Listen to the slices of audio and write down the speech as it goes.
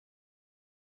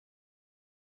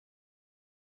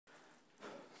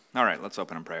All right, let's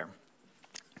open in prayer.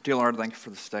 Dear Lord, thank you for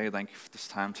this day. Thank you for this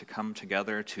time to come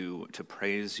together to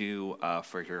praise you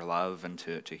for your love and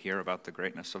to hear about the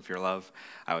greatness of your love.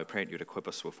 We pray that you'd equip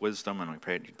us with wisdom, and we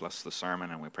pray that you'd bless the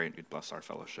sermon, and we pray that you'd bless our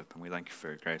fellowship. And we thank you for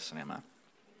your grace, and amen.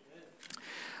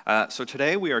 So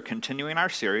today we are continuing our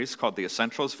series called The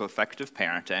Essentials of Effective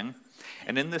Parenting.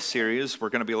 And in this series, we're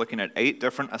going to be looking at 8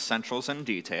 different essentials in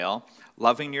detail: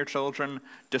 loving your children,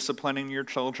 disciplining your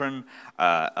children,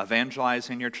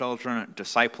 evangelizing your children,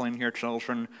 discipling your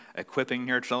children, equipping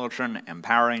your children,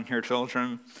 empowering your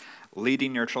children,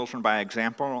 leading your children by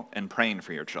example, and praying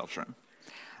for your children.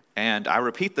 And I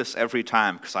repeat this every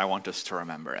time because I want us to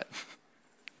remember it.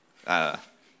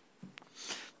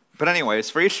 But anyways,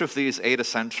 for each of these 8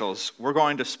 essentials, we're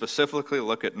going to specifically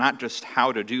look at not just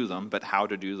how to do them, but how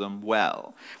to do them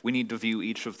well. We need to view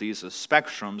each of these as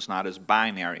spectrums, not as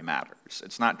binary matters.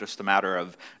 It's not just a matter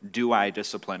of, do I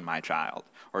discipline my child,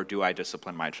 or do I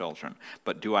discipline my children,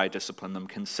 but do I discipline them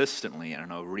consistently and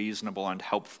in a reasonable and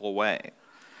helpful way?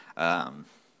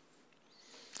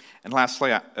 And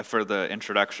lastly, for the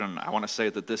introduction, I want to say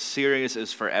that this series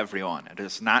is for everyone. It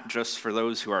is not just for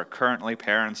those who are currently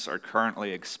parents or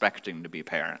currently expecting to be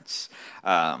parents.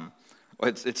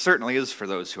 It certainly is for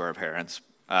those who are parents.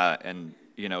 And,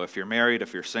 you know, if you're married,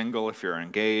 if you're single, if you're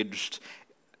engaged,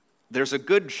 there's a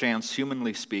good chance,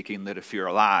 humanly speaking, that if you're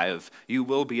alive, you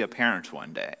will be a parent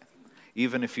one day.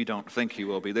 Even if you don't think you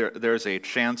will be, there's a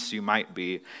chance you might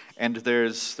be. And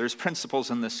there's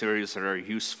principles in this series that are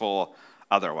useful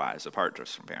otherwise, apart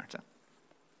just from parenting.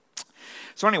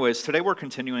 So anyways, today we're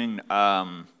continuing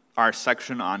our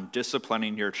section on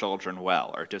disciplining your children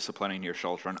well, or disciplining your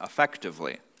children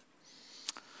effectively.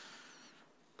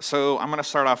 So I'm going to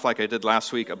start off like I did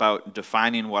last week about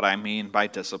defining what I mean by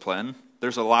discipline.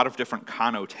 There's a lot of different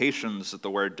connotations that the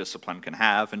word discipline can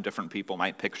have, and different people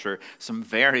might picture some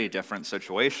very different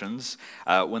situations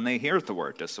when they hear the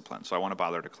word discipline, so I want to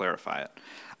bother to clarify it.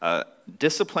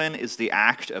 Discipline is the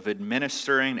act of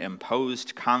administering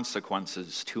imposed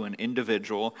consequences to an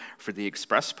individual for the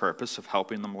express purpose of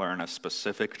helping them learn a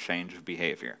specific change of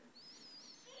behavior.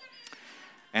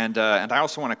 And I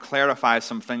also want to clarify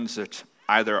some things that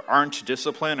either aren't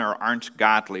discipline or aren't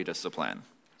godly discipline.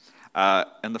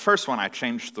 And the first one I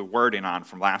changed the wording on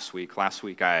from last week. Last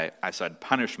week I said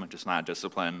punishment is not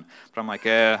discipline, but I'm like,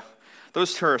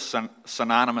 those two are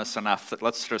synonymous enough that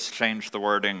let's just change the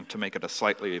wording to make it a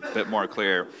slightly bit more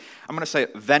clear. I'm going to say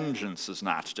vengeance is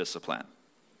not discipline.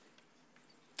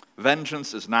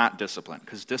 Vengeance is not discipline,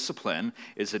 because discipline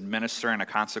is administering a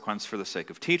consequence for the sake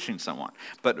of teaching someone.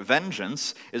 But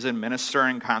vengeance is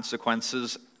administering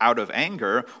consequences out of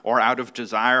anger or out of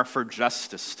desire for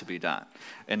justice to be done.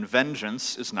 And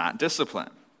vengeance is not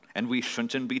discipline. And we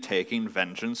shouldn't be taking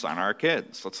vengeance on our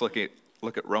kids. Let's look at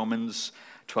Romans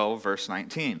 12, verse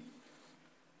 19.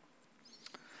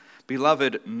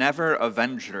 Beloved, never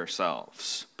avenge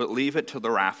yourselves, but leave it to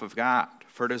the wrath of God.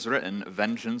 For it is written,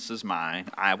 vengeance is mine,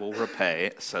 I will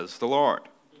repay, says the Lord.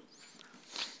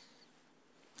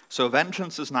 So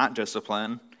vengeance is not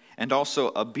discipline, and also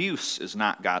abuse is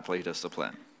not godly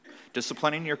discipline.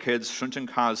 Disciplining your kids shouldn't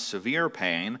cause severe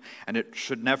pain, and it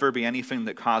should never be anything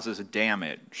that causes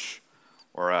damage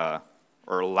or a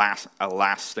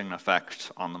lasting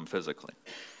effect on them physically.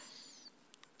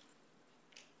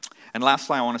 And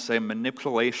lastly, I want to say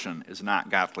manipulation is not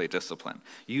godly discipline.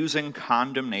 Using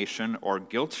condemnation or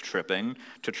guilt tripping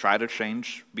to try to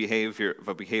change the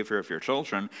behavior of your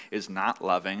children is not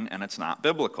loving, and it's not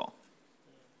biblical.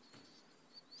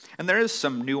 And there is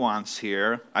some nuance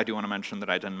here. I do want to mention that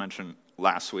I didn't mention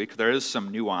last week. There is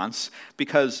some nuance,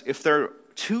 because if they're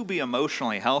to be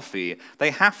emotionally healthy,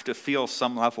 they have to feel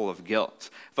some level of guilt.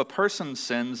 If a person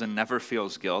sins and never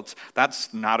feels guilt,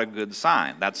 that's not a good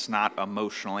sign. That's not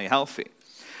emotionally healthy.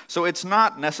 So it's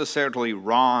not necessarily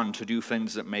wrong to do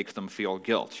things that make them feel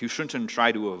guilt. You shouldn't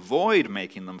try to avoid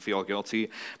making them feel guilty,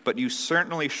 but you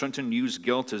certainly shouldn't use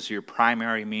guilt as your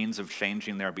primary means of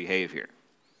changing their behavior.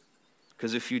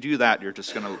 Because if you do that, you're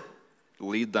just going to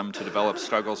lead them to develop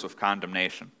struggles with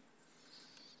condemnation.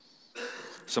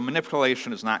 So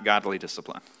manipulation is not godly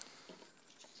discipline.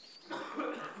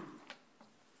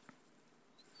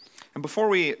 And before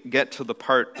we get to the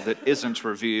part that isn't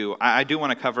review, I do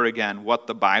want to cover again what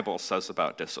the Bible says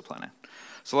about disciplining.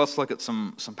 So let's look at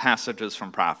some passages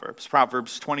from Proverbs.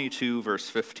 Proverbs 22, verse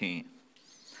 15.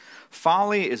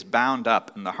 Folly is bound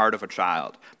up in the heart of a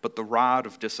child, but the rod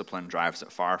of discipline drives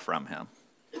it far from him.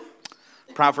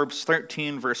 Proverbs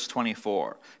 13, verse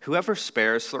 24. Whoever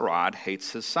spares the rod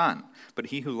hates his son, but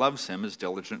he who loves him is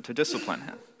diligent to discipline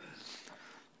him.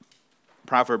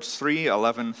 Proverbs 3,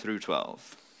 11 through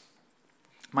 12.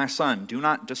 My son, do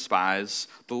not despise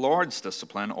the Lord's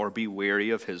discipline or be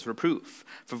weary of his reproof.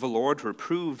 For the Lord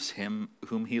reproves him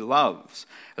whom he loves,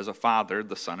 as a father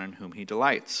the son in whom he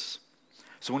delights.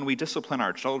 So when we discipline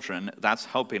our children, that's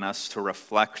helping us to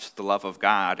reflect the love of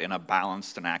God in a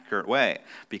balanced and accurate way,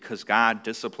 because God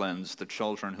disciplines the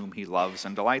children whom he loves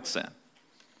and delights in.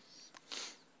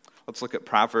 Let's look at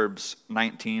Proverbs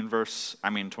 29, verse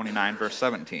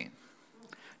 17.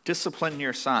 Discipline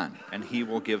your son, and he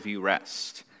will give you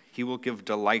rest. He will give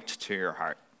delight to your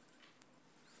heart.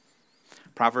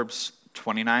 Proverbs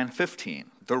 29:15.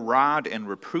 The rod and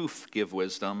reproof give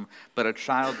wisdom, but a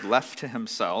child left to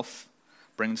himself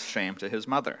brings shame to his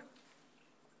mother.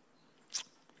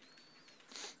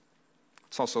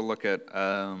 Let's also look at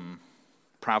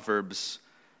Proverbs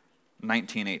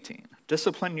 19:18.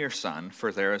 Discipline your son,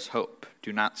 for there is hope.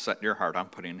 Do not set your heart on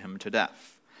putting him to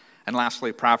death. And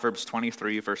lastly, Proverbs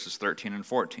 23, verses 13 and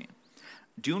 14.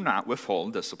 Do not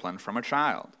withhold discipline from a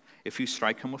child. If you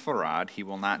strike him with a rod, he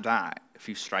will not die. If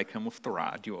you strike him with the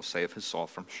rod, you will save his soul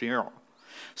from Sheol.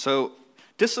 So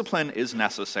discipline is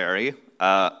necessary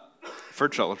for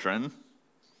children,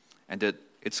 and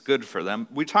it's good for them.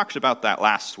 We talked about that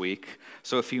last week,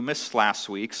 so if you missed last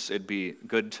week's, it'd be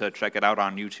good to check it out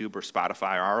on YouTube or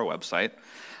Spotify or our website.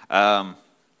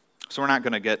 So we're not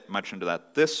going to get much into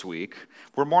that this week.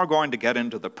 We're more going to get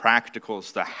into the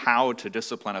practicals, the how to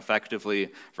discipline effectively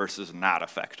versus not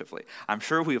effectively. I'm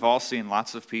sure we've all seen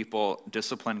lots of people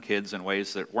discipline kids in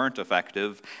ways that weren't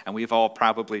effective, and we've all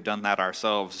probably done that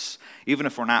ourselves, even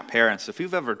if we're not parents. If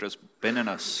you've ever just been in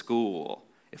a school,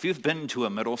 if you've been to a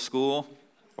middle school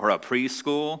or a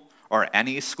preschool or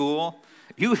any school,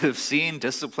 you have seen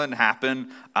discipline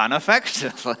happen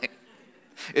ineffectively,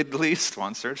 at least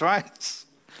once or twice.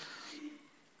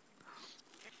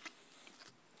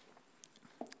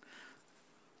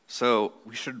 So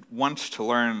we should want to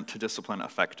learn to discipline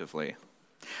effectively.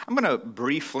 I'm going to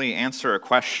briefly answer a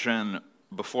question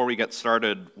before we get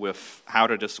started with how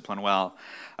to discipline well,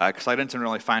 because I didn't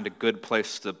really find a good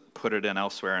place to put it in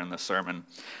elsewhere in the sermon.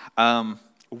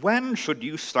 When should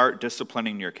you start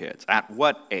disciplining your kids? At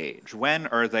what age? When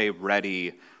are they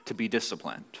ready to be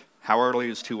disciplined? How early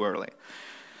is too early?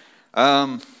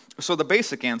 So the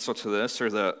basic answer to this, or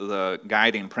the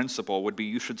guiding principle, would be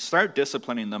you should start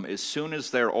disciplining them as soon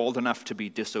as they're old enough to be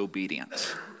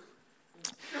disobedient.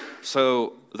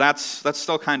 So that's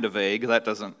still kind of vague.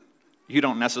 You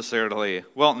don't necessarily,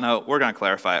 well, no, we're going to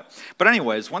clarify it. But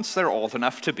anyways, once they're old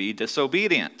enough to be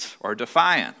disobedient or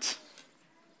defiant.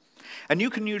 And you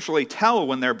can usually tell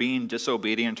when they're being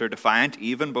disobedient or defiant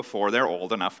even before they're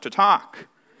old enough to talk.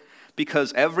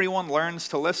 Because everyone learns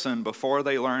to listen before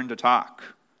they learn to talk.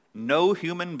 No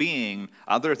human being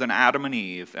other than Adam and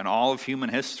Eve in all of human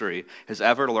history has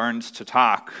ever learned to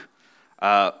talk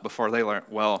before they learned.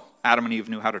 Well, Adam and Eve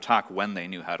knew how to talk when they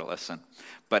knew how to listen.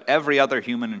 But every other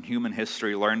human in human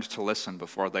history learned to listen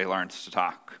before they learned to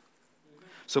talk.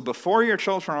 So before your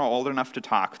children are old enough to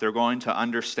talk, they're going to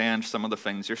understand some of the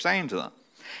things you're saying to them.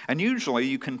 And usually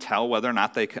you can tell whether or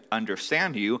not they can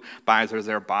understand you by either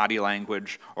their body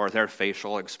language or their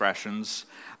facial expressions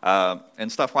and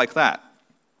stuff like that.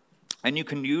 And you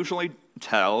can usually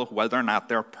tell whether or not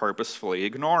they're purposefully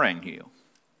ignoring you.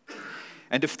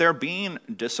 And if they're being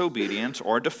disobedient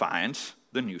or defiant,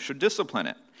 then you should discipline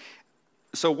it.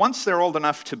 So once they're old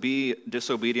enough to be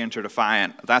disobedient or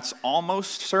defiant, that's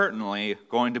almost certainly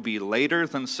going to be later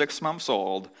than 6 months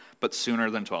old, but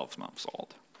sooner than 12 months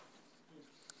old.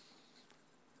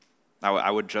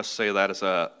 I would just say that as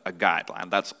a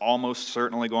guideline. That's almost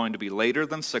certainly going to be later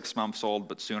than 6 months old,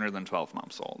 but sooner than 12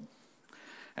 months old.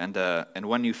 And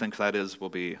when you think that is will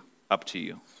be up to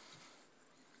you.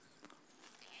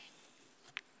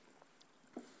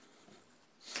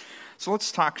 So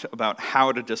let's talk about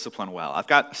how to discipline well. I've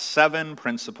got 7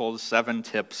 principles, 7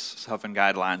 tips, 7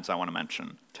 guidelines I want to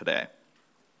mention today.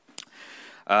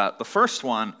 The first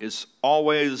one is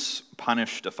always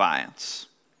punish defiance.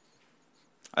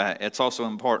 It's also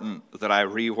important that I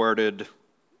reworded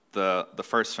the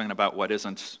first thing about what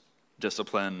isn't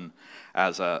discipline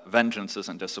as vengeance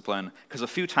isn't discipline, because a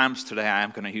few times today I am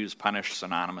going to use punish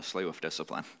synonymously with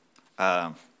discipline.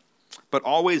 But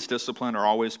always discipline or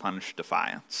always punish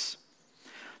defiance.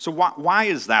 So why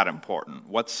is that important?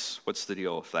 What's the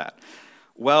deal with that?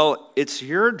 Well, it's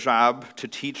your job to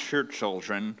teach your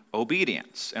children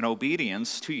obedience, and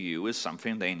obedience to you is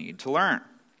something they need to learn.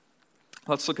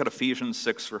 Let's look at Ephesians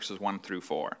 6, verses 1 through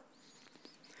 4.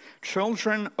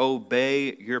 Children,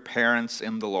 obey your parents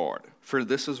in the Lord, for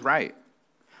this is right.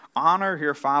 Honor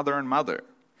your father and mother.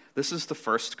 This is the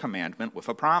first commandment with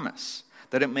a promise,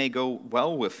 that it may go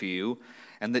well with you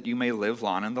and that you may live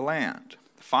long in the land.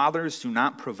 Fathers, do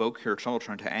not provoke your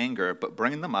children to anger, but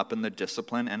bring them up in the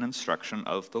discipline and instruction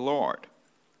of the Lord.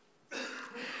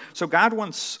 So God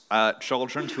wants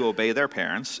children to obey their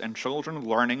parents, and children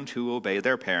learning to obey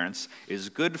their parents is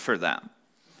good for them.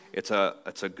 It's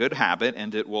a good habit,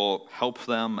 and it will help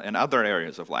them in other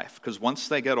areas of life. Because once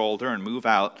they get older and move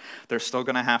out, they're still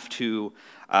going to have to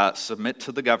submit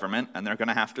to the government, and they're going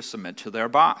to have to submit to their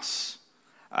boss.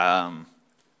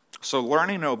 So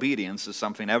learning obedience is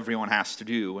something everyone has to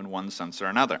do in one sense or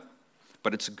another.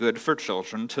 But it's good for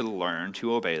children to learn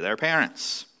to obey their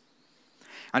parents.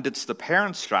 And it's the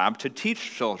parents' job to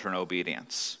teach children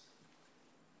obedience.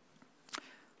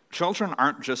 Children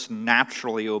aren't just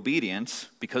naturally obedient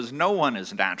because no one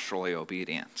is naturally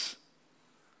obedient.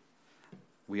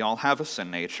 We all have a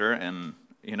sin nature, and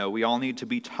we all need to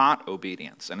be taught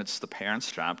obedience, and it's the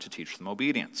parents' job to teach them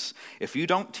obedience. If you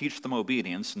don't teach them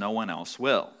obedience, no one else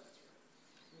will.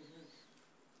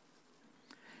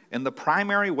 And the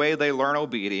primary way they learn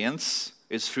obedience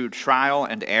is through trial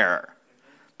and error.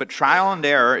 But trial and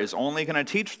error is only going to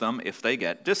teach them if they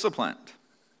get disciplined.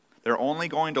 They're only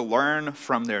going to learn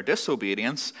from their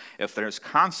disobedience if there's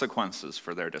consequences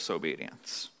for their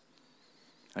disobedience.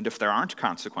 And if there aren't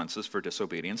consequences for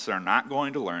disobedience, they're not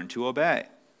going to learn to obey.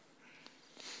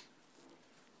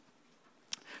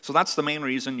 So that's the main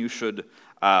reason you should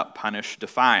punish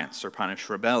defiance or punish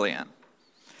rebellion.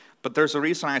 But there's a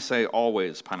reason I say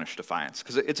always punish defiance,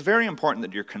 because it's very important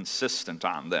that you're consistent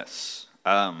on this.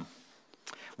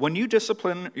 When you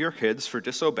discipline your kids for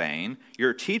disobeying,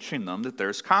 you're teaching them that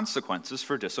there's consequences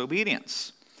for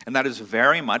disobedience. And that is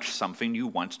very much something you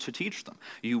want to teach them.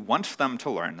 You want them to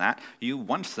learn that. You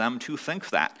want them to think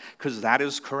that, because that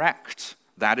is correct.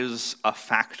 That is a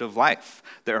fact of life.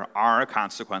 There are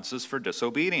consequences for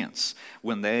disobedience.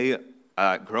 When they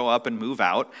grow up and move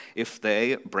out, if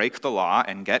they break the law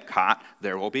and get caught,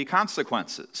 there will be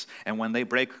consequences. And when they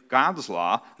break God's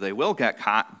law, they will get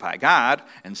caught by God,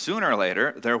 and sooner or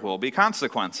later, there will be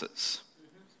consequences.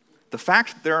 The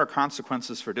fact that there are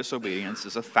consequences for disobedience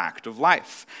is a fact of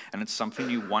life, and it's something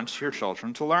you want your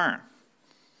children to learn.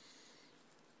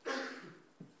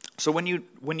 So when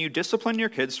you discipline your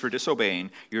kids for disobeying,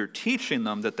 you're teaching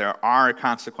them that there are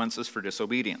consequences for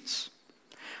disobedience.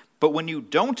 But when you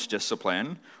don't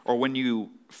discipline, or when you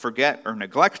forget or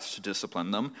neglect to discipline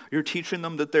them, you're teaching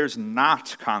them that there's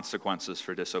not consequences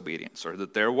for disobedience, or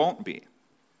that there won't be.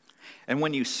 And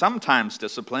when you sometimes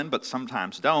discipline, but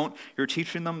sometimes don't, you're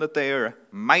teaching them that there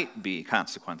might be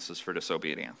consequences for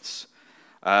disobedience,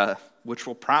 which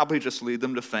will probably just lead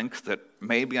them to think that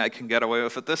maybe I can get away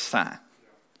with it this time.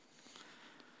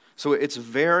 So it's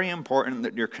very important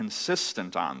that you're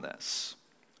consistent on this.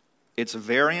 It's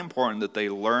very important that they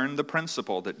learn the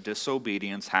principle that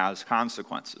disobedience has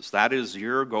consequences. That is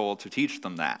your goal to teach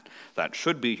them that. That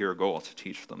should be your goal to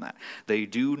teach them that. They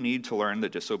do need to learn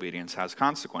that disobedience has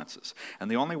consequences.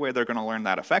 And the only way they're going to learn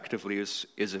that effectively is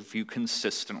if you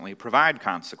consistently provide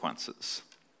consequences.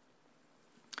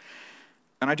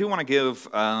 And I do want to give,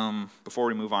 before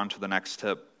we move on to the next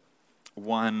tip,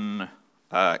 one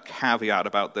caveat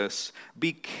about this.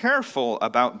 Be careful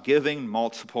about giving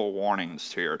multiple warnings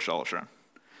to your children.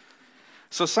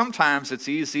 So sometimes it's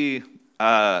easy,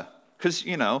 because,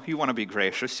 you want to be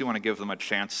gracious, you want to give them a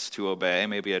chance to obey,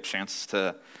 maybe a chance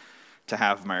to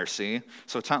have mercy.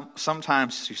 So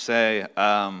sometimes you say,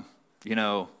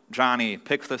 Johnny,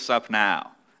 pick this up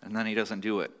now, and then he doesn't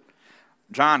do it.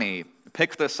 Johnny,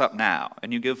 pick this up now,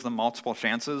 and you give them multiple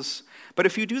chances. But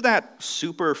if you do that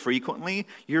super frequently,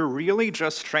 you're really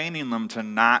just training them to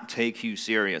not take you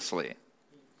seriously.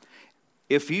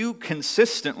 If you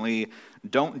consistently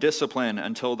don't discipline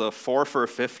until the 4th or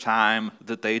 5th time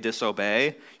that they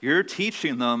disobey, you're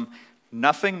teaching them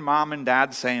nothing mom and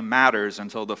dad say matters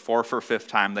until the 4th or 5th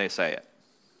time they say it.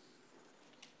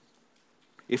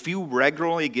 If you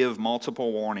regularly give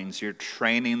multiple warnings, you're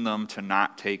training them to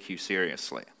not take you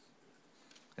seriously.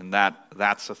 And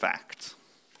that's a fact.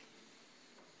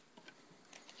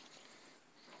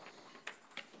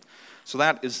 So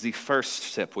that is the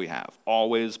first tip we have.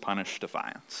 Always punish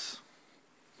defiance.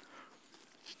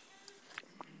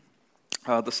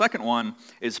 The second one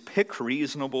is pick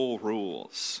reasonable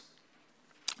rules.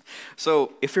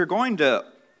 So if you're going to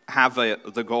have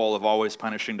the goal of always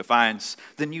punishing defiance,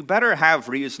 then you better have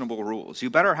reasonable rules.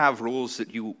 You better have rules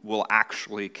that you will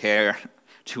actually care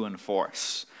to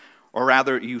enforce. Or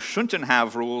rather, you shouldn't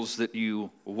have rules that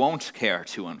you won't care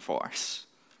to enforce.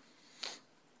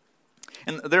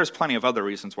 And there's plenty of other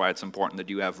reasons why it's important that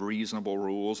you have reasonable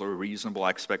rules or reasonable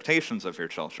expectations of your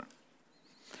children.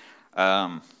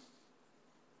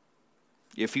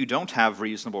 If you don't have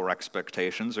reasonable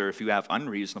expectations, or if you have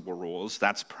unreasonable rules,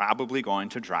 that's probably going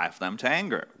to drive them to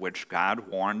anger, which God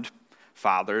warned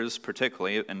fathers,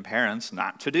 particularly, and parents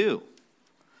not to do.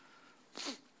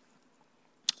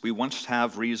 We want to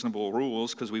have reasonable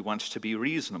rules because we want to be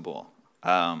reasonable.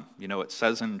 It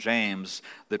says in James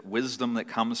that wisdom that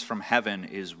comes from heaven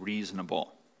is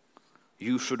reasonable.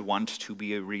 You should want to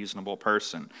be a reasonable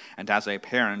person. And as a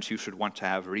parent, you should want to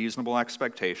have reasonable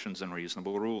expectations and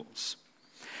reasonable rules.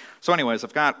 So anyways,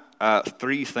 I've got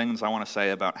 3 things I want to say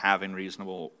about having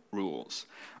reasonable rules.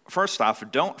 First off,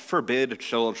 don't forbid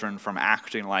children from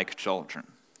acting like children.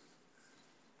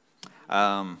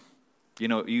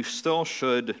 You still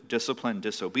should discipline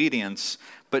disobedience,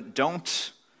 but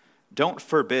don't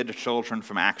forbid children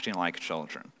from acting like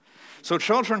children. So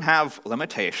children have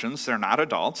limitations. They're not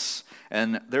adults,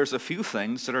 and there's a few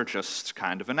things that are just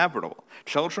kind of inevitable.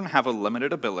 Children have a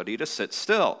limited ability to sit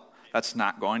still. That's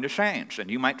not going to change, and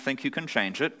you might think you can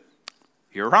change it.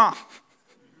 You're wrong.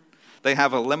 They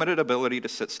have a limited ability to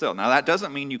sit still. Now, that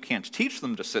doesn't mean you can't teach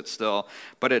them to sit still,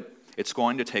 but it's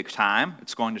going to take time,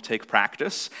 it's going to take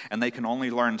practice, and they can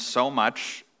only learn so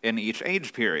much in each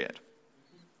age period.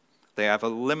 They have a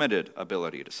limited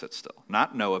ability to sit still.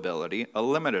 Not no ability, a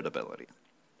limited ability.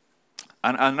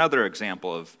 Another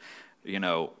example of,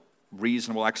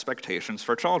 reasonable expectations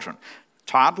for children.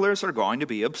 Toddlers are going to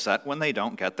be upset when they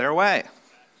don't get their way.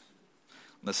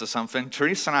 This is something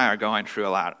Teresa and I are going through a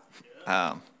lot.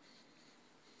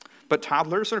 But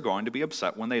toddlers are going to be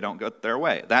upset when they don't get their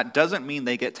way. That doesn't mean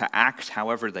they get to act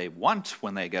however they want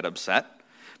when they get upset,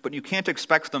 but you can't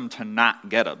expect them to not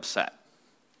get upset.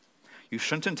 You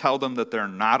shouldn't tell them that they're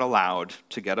not allowed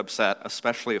to get upset,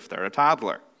 especially if they're a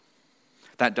toddler.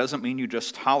 That doesn't mean you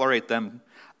just tolerate them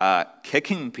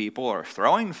kicking people or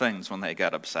throwing things when they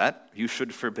get upset. You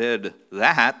should forbid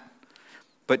that,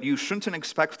 but you shouldn't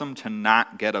expect them to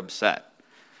not get upset.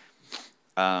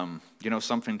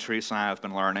 Something Teresa and I have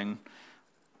been learning.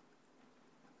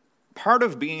 Part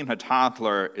of being a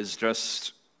toddler is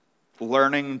just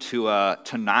learning to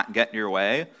not get your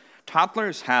way.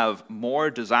 Toddlers have more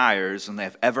desires than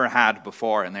they've ever had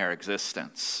before in their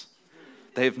existence.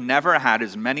 They've never had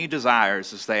as many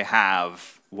desires as they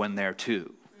have when they're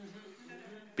 2,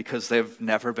 because they've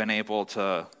never been able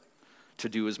to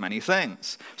do as many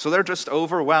things. So they're just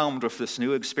overwhelmed with this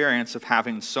new experience of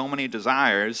having so many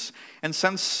desires, and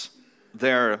since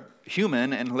they're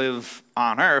human and live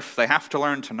on Earth, they have to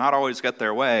learn to not always get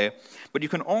their way, but you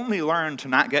can only learn to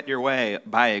not get your way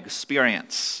by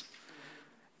experience.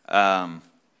 And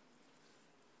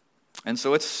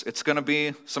so it's going to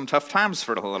be some tough times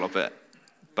for it a little bit,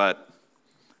 but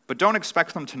don't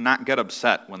expect them to not get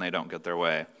upset when they don't get their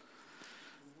way.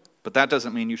 But that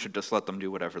doesn't mean you should just let them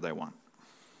do whatever they want.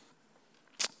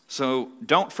 So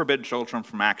don't forbid children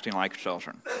from acting like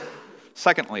children.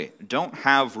 Secondly, don't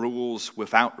have rules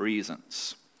without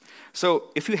reasons. So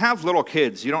if you have little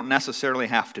kids, you don't necessarily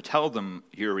have to tell them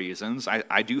your reasons.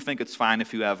 I do think it's fine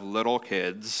if you have little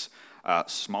kids,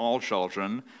 small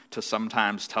children, to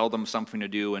sometimes tell them something to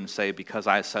do and say, because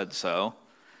I said so,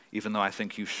 even though I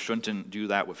think you shouldn't do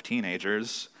that with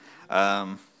teenagers.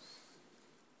 But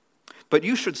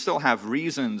you should still have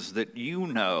reasons that you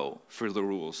know for the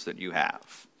rules that you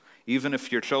have, even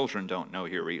if your children don't know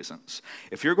your reasons.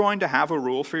 If you're going to have a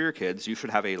rule for your kids, you should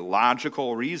have a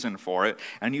logical reason for it,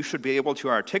 and you should be able to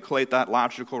articulate that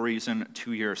logical reason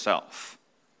to yourself.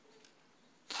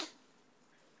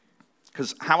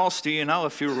 Because how else do you know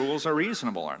if your rules are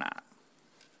reasonable or not?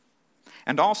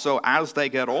 And also, as they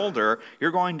get older,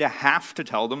 you're going to have to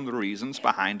tell them the reasons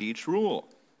behind each rule.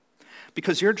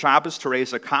 Because your job is to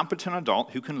raise a competent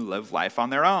adult who can live life on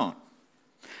their own.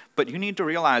 But you need to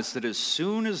realize that as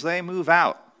soon as they move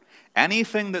out,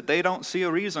 anything that they don't see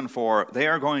a reason for, they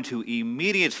are going to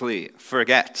immediately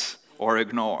forget or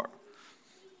ignore.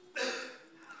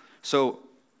 So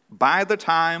by the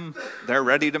time they're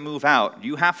ready to move out,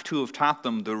 you have to have taught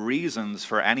them the reasons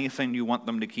for anything you want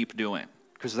them to keep doing.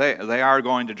 Because they are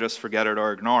going to just forget it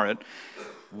or ignore it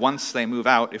once they move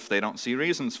out if they don't see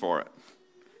reasons for it.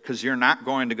 Because you're not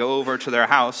going to go over to their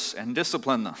house and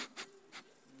discipline them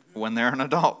when they're an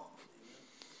adult.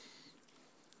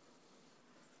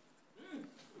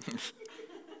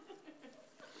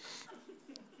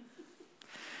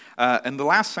 And the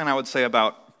last thing I would say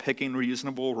about picking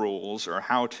reasonable rules or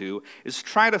how to is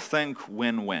try to think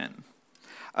win-win.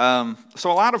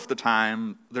 So a lot of the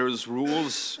time, there's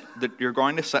rules that you're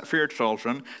going to set for your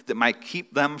children that might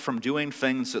keep them from doing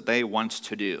things that they want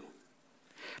to do.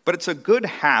 But it's a good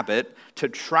habit to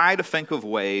try to think of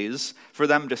ways for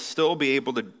them to still be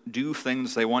able to do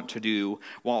things they want to do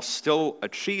while still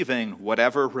achieving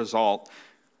whatever result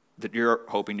that you're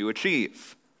hoping to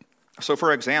achieve. So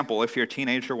for example, if your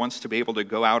teenager wants to be able to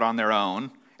go out on their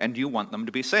own and you want them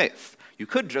to be safe, you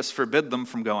could just forbid them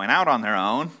from going out on their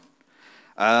own,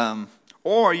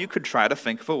 or you could try to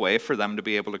think of a way for them to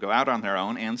be able to go out on their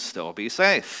own and still be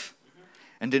safe.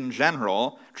 And in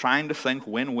general, trying to think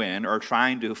win-win or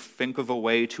trying to think of a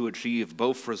way to achieve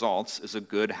both results is a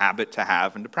good habit to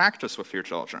have and to practice with your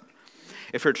children.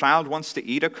 If your child wants to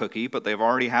eat a cookie but they've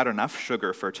already had enough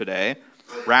sugar for today,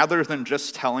 rather than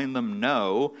just telling them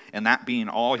no and that being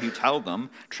all you tell them,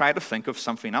 try to think of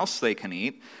something else they can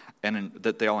eat and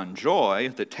that they'll enjoy,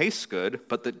 that tastes good,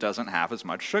 but that doesn't have as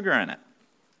much sugar in it.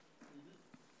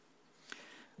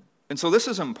 And so this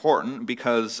is important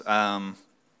because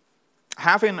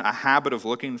having a habit of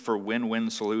looking for win-win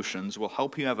solutions will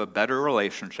help you have a better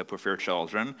relationship with your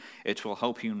children. It will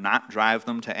help you not drive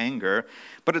them to anger,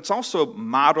 but it's also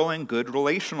modeling good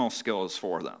relational skills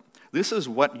for them. This is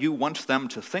what you want them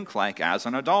to think like as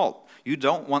an adult. You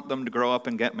don't want them to grow up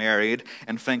and get married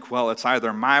and think, well, it's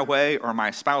either my way or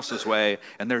my spouse's way,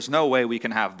 and there's no way we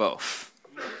can have both.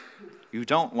 You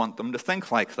don't want them to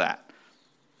think like that.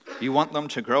 You want them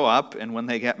to grow up, and when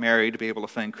they get married, to be able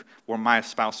to think, well, my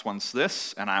spouse wants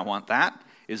this, and I want that.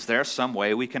 Is there some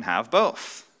way we can have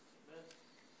both?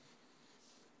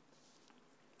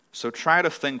 So try to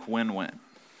think win-win.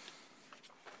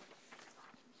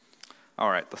 All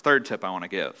right, the third tip I want to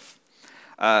give.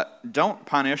 Don't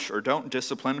punish or don't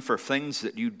discipline for things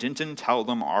that you didn't tell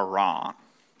them are wrong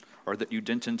or that you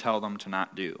didn't tell them to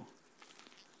not do.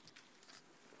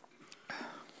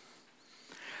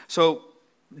 So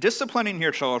disciplining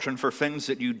your children for things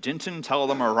that you didn't tell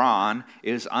them are wrong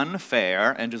is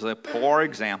unfair and is a poor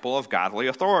example of godly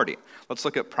authority. Let's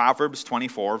look at Proverbs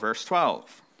 24, verse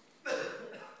 12.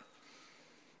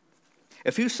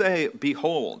 If you say,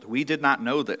 behold, we did not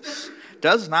know this,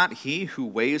 does not he who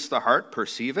weighs the heart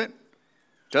perceive it?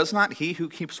 Does not he who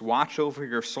keeps watch over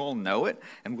your soul know it?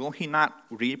 And will he not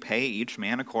repay each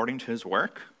man according to his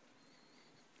work?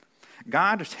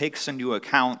 God takes into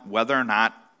account whether or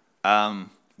not,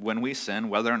 when we sin,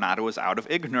 whether or not it was out of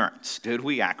ignorance. Did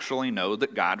we actually know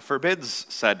that God forbids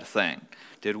said thing?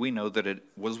 Did we know that it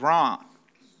was wrong?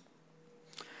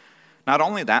 Not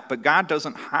only that, but God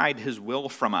doesn't hide his will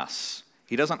from us.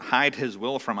 He doesn't hide his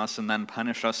will from us and then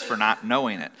punish us for not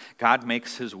knowing it. God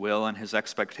makes his will and his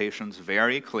expectations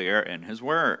very clear in his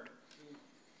word.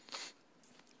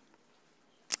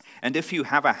 And if you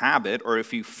have a habit or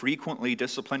if you frequently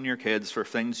discipline your kids for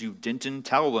things you didn't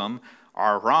tell them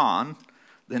are wrong,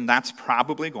 then that's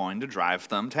probably going to drive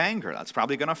them to anger. That's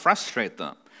probably going to frustrate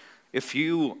them. If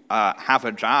you have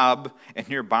a job and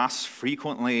your boss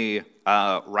frequently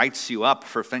writes you up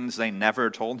for things they never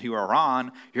told you are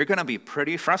wrong, you're going to be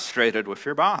pretty frustrated with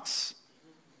your boss.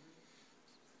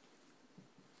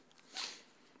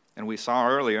 And we saw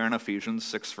earlier in Ephesians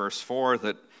 6, verse 4,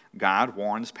 that God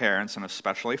warns parents, and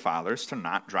especially fathers, to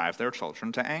not drive their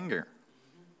children to anger.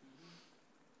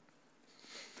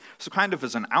 So kind of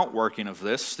as an outworking of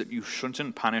this, that you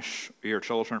shouldn't punish your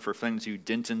children for things you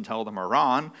didn't tell them are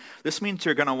wrong, this means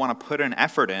you're going to want to put an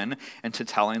effort into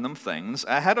telling them things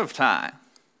ahead of time.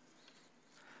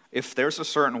 If there's a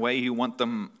certain way you want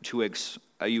them to,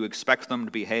 you expect them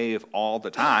to behave all the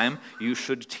time, you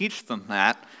should teach them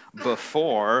that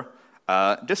before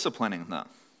disciplining them.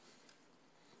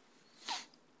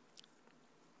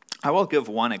 I will give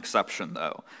one exception,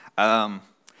 though.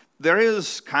 There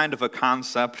is kind of a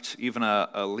concept, even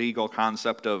a legal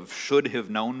concept of should have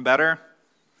known better.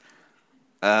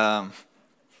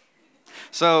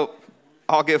 So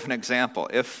I'll give an example.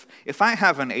 If I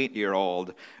have an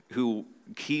 8-year-old who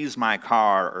keys my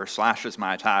car or slashes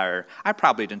my tire, I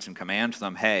probably didn't command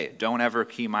them, hey, don't ever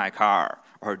key my car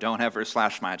or don't ever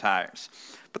slash my tires.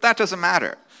 But that doesn't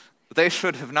matter. They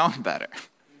should have known better.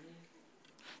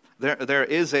 There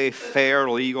is a fair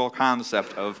legal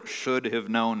concept of should have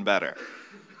known better.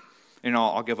 You know,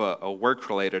 I'll give a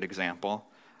work-related example.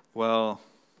 Well,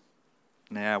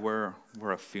 yeah, we're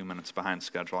a few minutes behind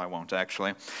schedule. I won't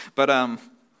actually. But,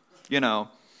 you know,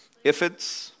 if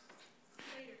it's,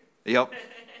 yep.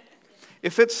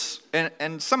 If it's,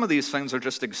 and some of these things are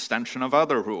just extension of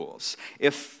other rules.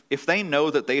 If they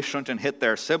know that they shouldn't hit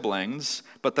their siblings,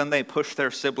 but then they push their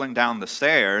sibling down the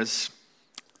stairs,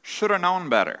 should have known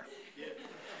better.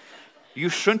 You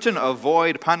shouldn't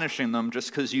avoid punishing them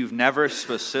just because you've never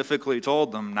specifically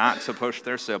told them not to push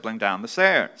their sibling down the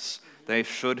stairs. They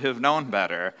should have known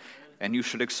better, and you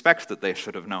should expect that they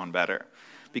should have known better,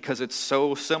 because it's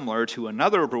so similar to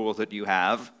another rule that you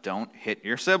have, don't hit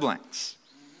your siblings.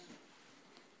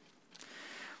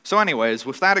 So anyways,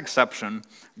 with that exception,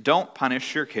 don't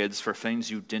punish your kids for things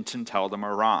you didn't tell them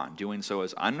are wrong. Doing so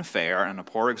is unfair and a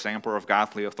poor example of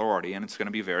godly authority, and it's going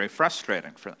to be very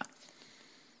frustrating for them.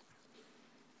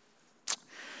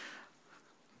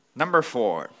 Number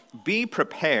 4, be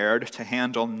prepared to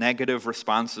handle negative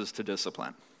responses to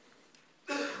discipline.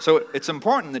 So it's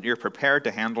important that you're prepared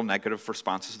to handle negative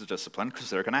responses to discipline because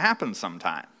they're going to happen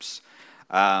sometimes.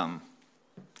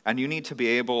 And you need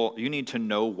to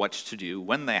know what to do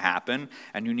when they happen,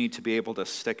 and you need to be able to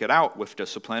stick it out with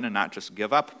discipline and not just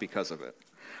give up because of it.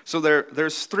 So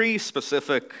there's 3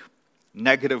 specific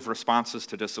negative responses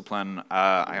to discipline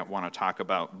I want to talk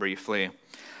about briefly.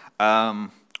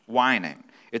 Whining.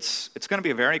 It's going to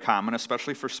be very common,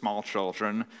 especially for small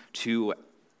children, to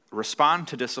respond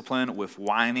to discipline with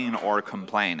whining or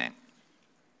complaining.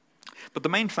 But the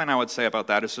main thing I would say about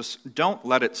that is just don't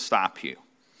let it stop you.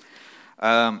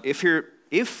 If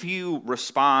you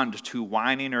respond to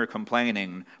whining or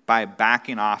complaining by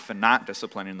backing off and not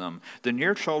disciplining them, then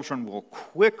your children will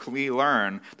quickly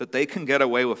learn that they can get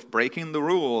away with breaking the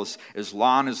rules as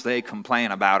long as they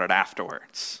complain about it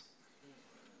afterwards.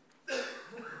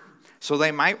 So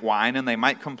they might whine and they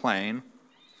might complain,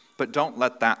 but don't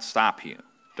let that stop you.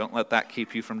 Don't let that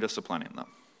keep you from disciplining them.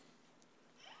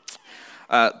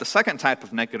 The second type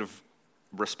of negative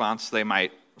response they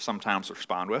might sometimes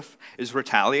respond with is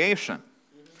retaliation.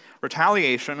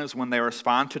 Retaliation is when they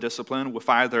respond to discipline with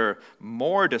either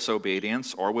more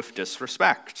disobedience or with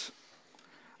disrespect.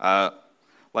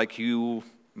 Like you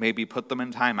maybe put them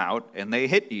in timeout and they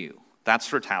hit you.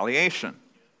 That's retaliation.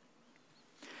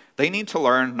 They need to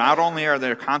learn not only are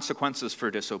there consequences for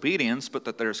disobedience, but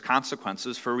that there's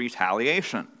consequences for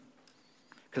retaliation.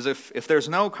 Because if there's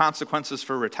no consequences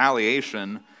for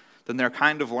retaliation, then they're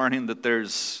kind of learning that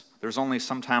there's only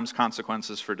sometimes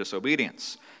consequences for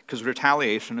disobedience. Because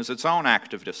retaliation is its own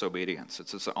act of disobedience.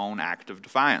 It's its own act of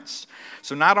defiance.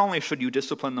 So not only should you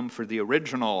discipline them for the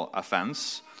original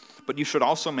offense, but you should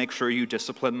also make sure you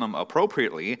discipline them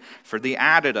appropriately for the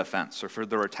added offense or for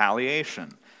the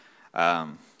retaliation.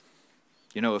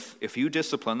 If you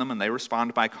discipline them and they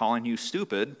respond by calling you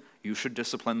stupid, you should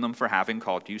discipline them for having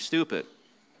called you stupid.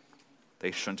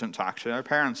 They shouldn't talk to their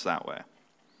parents that way.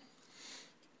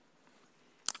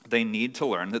 They need to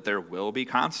learn that there will be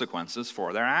consequences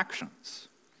for their actions.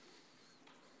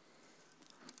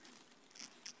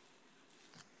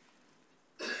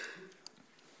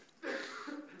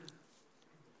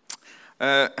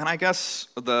 And I guess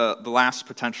the last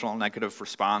potential negative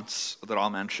response that I'll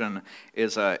mention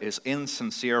is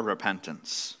insincere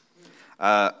repentance.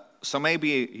 So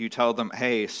maybe you tell them,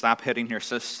 hey, stop hitting your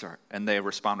sister, and they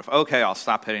respond with, okay, I'll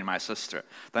stop hitting my sister.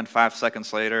 Then 5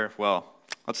 seconds later,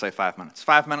 let's say 5 minutes.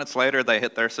 5 minutes later, they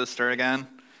hit their sister again.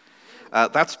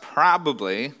 That's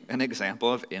probably an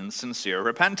example of insincere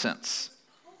repentance.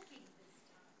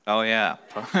 Oh, yeah.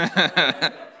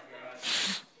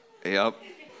 Yep.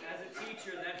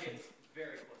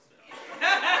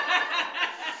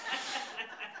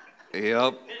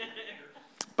 Yep.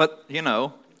 But,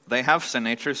 they have sin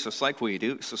natures just like we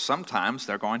do, so sometimes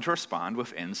they're going to respond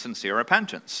with insincere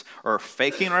repentance, or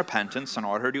faking repentance in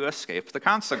order to escape the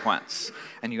consequence.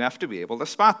 And you have to be able to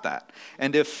spot that.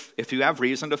 And if you have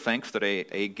reason to think that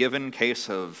a given case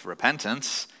of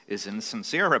repentance is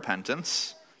insincere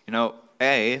repentance,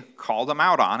 A, call them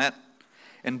out on it,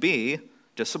 and B,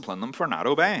 discipline them for not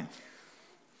obeying.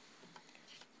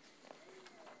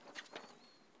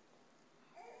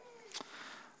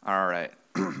 All right.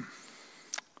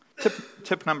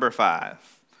 Tip number 5.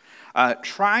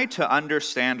 Try to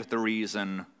understand the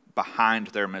reason behind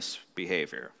their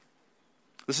misbehavior.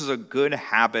 This is a good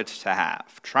habit to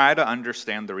have. Try to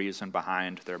understand the reason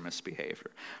behind their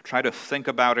misbehavior. Try to think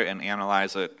about it and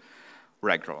analyze it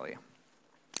regularly.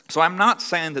 So I'm not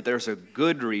saying that there's a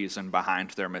good reason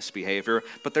behind their misbehavior,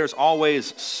 but there's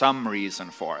always some reason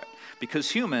for it.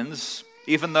 Because humans,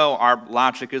 even though our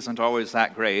logic isn't always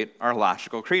that great, are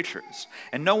logical creatures.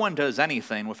 And no one does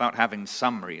anything without having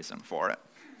some reason for it,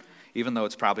 even though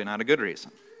it's probably not a good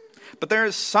reason. But there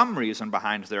is some reason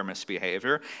behind their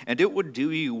misbehavior, and it would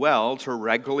do you well to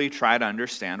regularly try to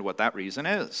understand what that reason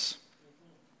is.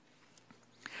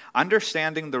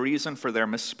 Understanding the reason for their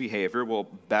misbehavior will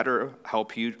better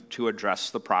help you to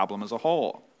address the problem as a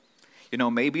whole.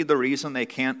 Maybe the reason they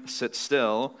can't sit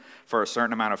still for a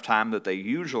certain amount of time that they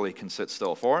usually can sit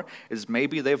still for is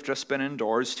maybe they've just been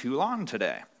indoors too long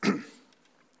today.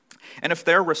 And if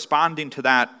they're responding to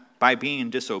that by being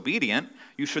disobedient,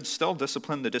 you should still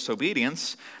discipline the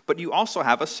disobedience, but you also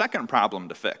have a second problem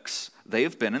to fix.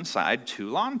 They've been inside too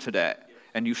long today,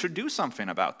 and you should do something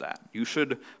about that. You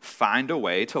should find a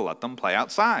way to let them play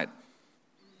outside.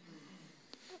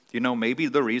 Maybe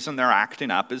the reason they're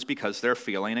acting up is because they're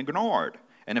feeling ignored.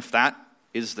 And if that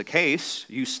is the case,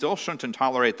 you still shouldn't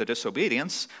tolerate the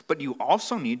disobedience, but you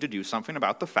also need to do something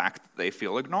about the fact that they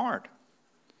feel ignored.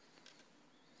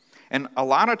 And a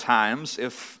lot of times,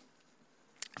 if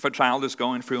a child is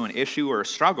going through an issue or a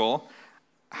struggle,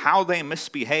 how they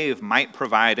misbehave might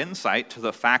provide insight to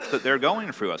the fact that they're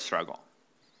going through a struggle.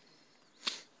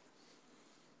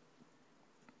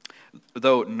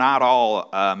 Though not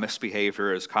all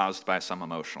misbehavior is caused by some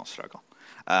emotional struggle.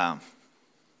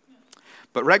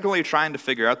 But regularly trying to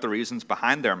figure out the reasons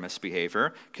behind their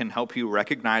misbehavior can help you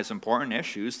recognize important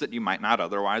issues that you might not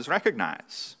otherwise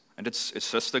recognize. And it's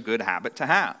just a good habit to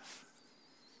have.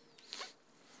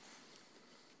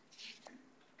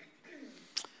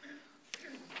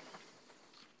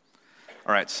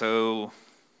 All right, so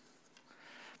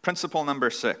principle number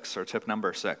 6, or tip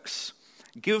number 6.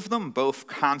 Give them both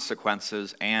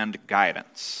consequences and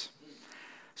guidance.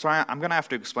 So I'm going to have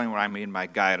to explain what I mean by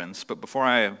guidance, but before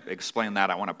I explain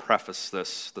that, I want to preface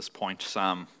this point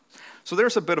some. So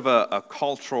there's a bit of a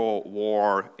cultural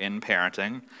war in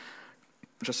parenting,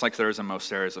 just like there is in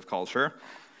most areas of culture.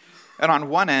 And on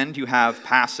one end, you have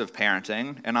passive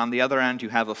parenting, and on the other end, you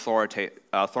have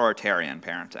authoritarian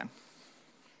parenting.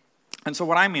 And so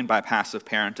what I mean by passive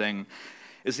parenting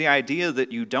is the idea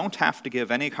that you don't have to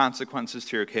give any consequences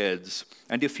to your kids,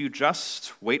 and if you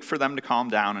just wait for them to calm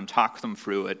down and talk them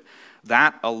through it,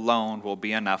 that alone will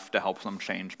be enough to help them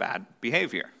change bad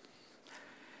behavior.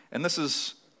 And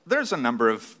there's a number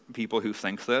of people who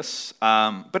think this,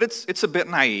 but it's a bit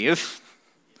naive.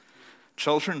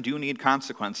 Children do need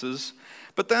consequences.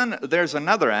 But then there's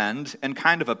another end, and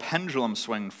kind of a pendulum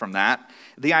swing from that,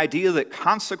 the idea that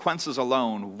consequences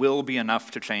alone will be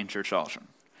enough to change your children.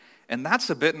 And that's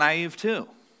a bit naive too.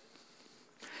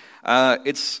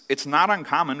 It's not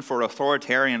uncommon for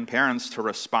authoritarian parents to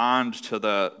respond to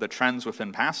the trends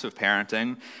within passive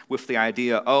parenting with the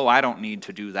idea, oh, I don't need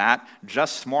to do that,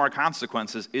 just more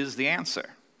consequences is the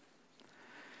answer.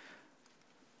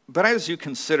 But as you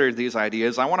consider these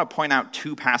ideas, I want to point out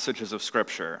 2 passages of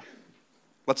Scripture.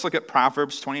 Let's look at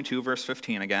Proverbs 22, verse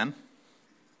 15 again.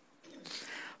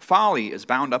 Folly is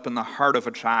bound up in the heart of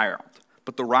a child,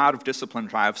 but the rod of discipline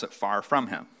drives it far from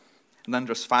him. And then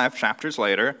just 5 chapters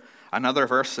later, another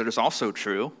verse that is also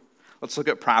true. Let's look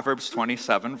at Proverbs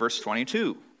 27, verse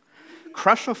 22.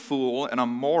 Crush a fool and a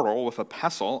mortal with a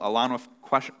pestle along with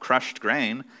crushed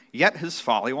grain, yet his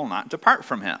folly will not depart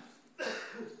from him.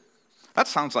 That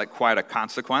sounds like quite a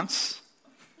consequence.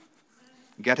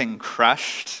 Getting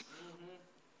crushed.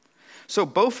 So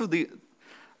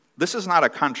this is not a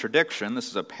contradiction, this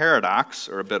is a paradox,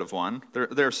 or a bit of one.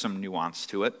 There's some nuance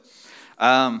to it.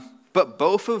 But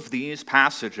both of these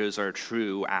passages are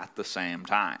true at the same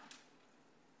time.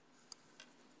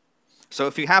 So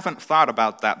if you haven't thought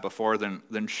about that before,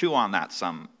 then chew on that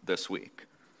some this week.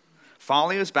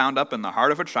 Folly is bound up in the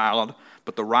heart of a child,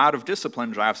 but the rod of discipline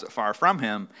drives it far from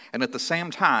him. And at the same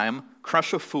time,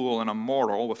 crush a fool and a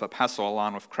mortal with a pestle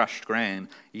along with crushed grain,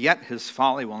 yet his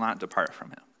folly will not depart from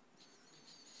him.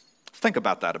 Think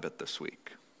about that a bit this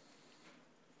week.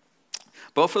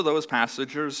 Both of those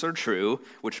passages are true,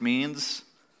 which means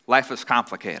life is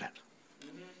complicated.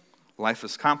 Life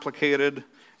is complicated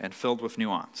and filled with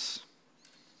nuance.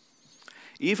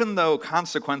 Even though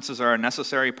consequences are a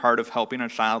necessary part of helping a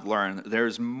child learn,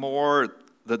 there's more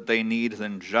that they need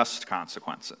than just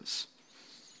consequences.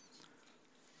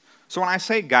 So when I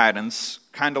say guidance,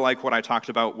 kind of like what I talked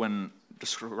about when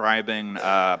describing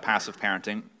passive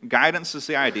parenting, guidance is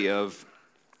the idea of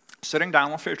sitting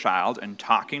down with your child and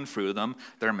talking through them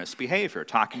their misbehavior,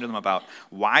 talking to them about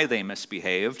why they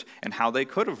misbehaved and how they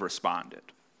could have responded.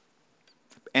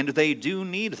 And they do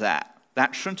need that.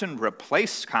 That shouldn't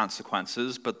replace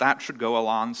consequences, but that should go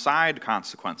alongside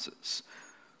consequences.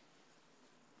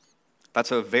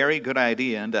 That's a very good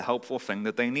idea and a helpful thing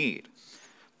that they need.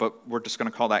 But we're just going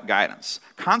to call that guidance.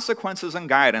 Consequences and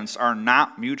guidance are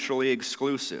not mutually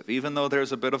exclusive, even though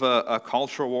there's a bit of a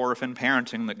cultural war within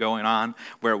parenting that's going on,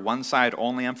 where one side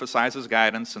only emphasizes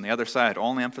guidance and the other side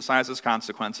only emphasizes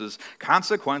consequences.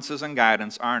 Consequences and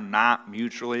guidance are not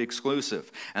mutually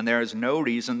exclusive, and there is no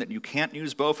reason that you can't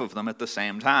use both of them at the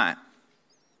same time.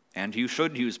 And you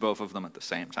should use both of them at the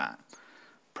same time.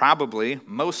 Probably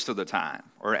most of the time,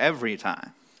 or every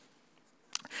time.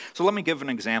 So let me give an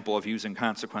example of using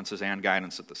consequences and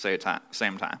guidance at the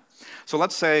same time. So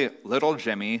let's say little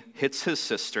Jimmy hits his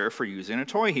sister for using a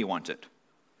toy he wanted.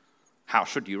 How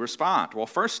should you respond? Well,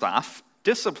 first off,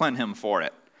 discipline him for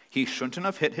it. He shouldn't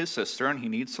have hit his sister, and he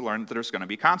needs to learn that there's going to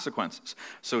be consequences.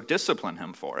 So discipline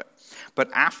him for it. But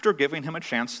after giving him a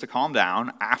chance to calm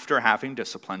down, after having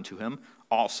discipline to him,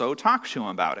 also talk to them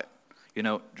about it.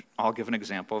 I'll give an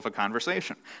example of a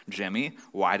conversation. Jimmy,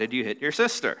 why did you hit your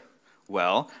sister?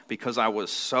 Well, because I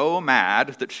was so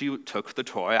mad that she took the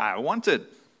toy I wanted.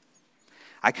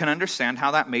 I can understand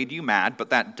how that made you mad, but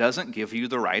that doesn't give you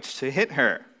the right to hit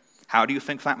her. How do you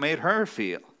think that made her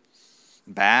feel?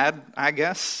 Bad, I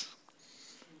guess.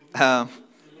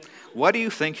 What do you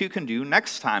think you can do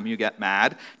next time you get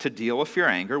mad to deal with your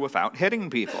anger without hitting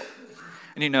people?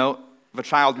 And the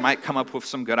child might come up with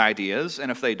some good ideas, and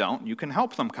if they don't, you can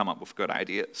help them come up with good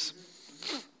ideas.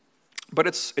 But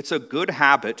it's a good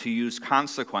habit to use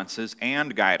consequences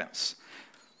and guidance.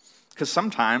 Because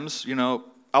sometimes,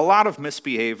 a lot of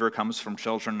misbehavior comes from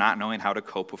children not knowing how to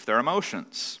cope with their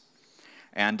emotions.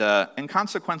 And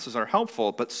consequences are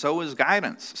helpful, but so is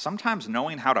guidance. Sometimes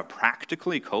knowing how to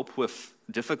practically cope with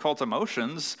difficult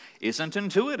emotions isn't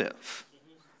intuitive.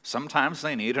 Sometimes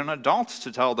they need an adult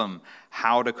to tell them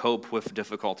how to cope with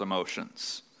difficult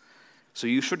emotions. So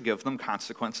you should give them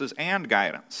consequences and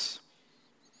guidance.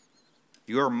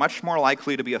 You're much more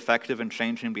likely to be effective in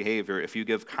changing behavior if you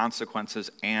give consequences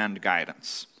and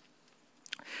guidance.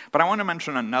 But I want to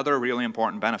mention another really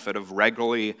important benefit of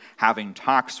regularly having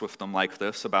talks with them like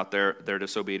this about their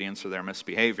disobedience or their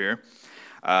misbehavior,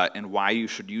 and why you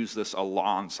should use this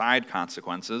alongside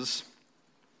consequences.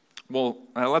 Well,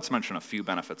 let's mention a few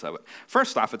benefits of it.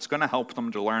 First off, it's going to help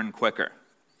them to learn quicker,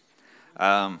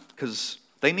 because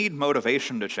they need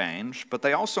motivation to change, but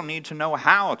they also need to know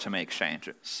how to make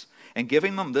changes. And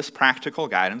giving them this practical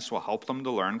guidance will help them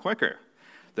to learn quicker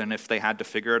than if they had to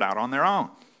figure it out on their own.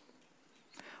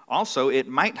 Also, it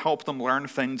might help them learn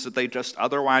things that they just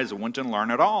otherwise wouldn't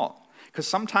learn at all. Because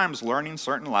sometimes learning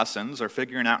certain lessons or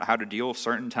figuring out how to deal with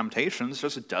certain temptations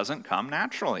just doesn't come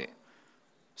naturally.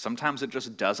 Sometimes it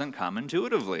just doesn't come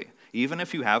intuitively, even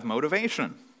if you have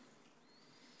motivation.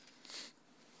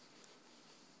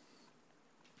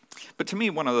 But to me,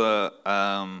 one of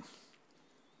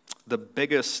the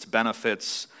biggest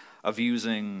benefits of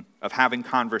having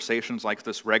conversations like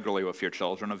this regularly with your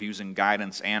children, of using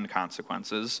guidance and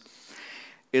consequences,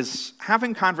 is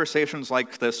having conversations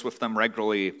like this with them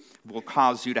regularly will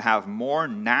cause you to have more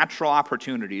natural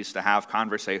opportunities to have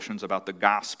conversations about the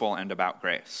gospel and about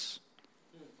grace.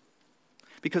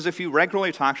 Because if you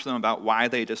regularly talk to them about why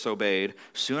they disobeyed,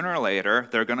 sooner or later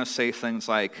they're going to say things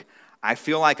like, I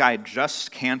feel like I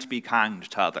just can't be kind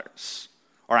to others.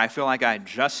 Or I feel like I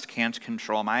just can't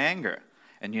control my anger.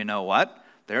 And you know what?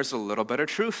 There's a little bit of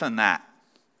truth in that.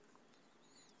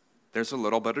 There's a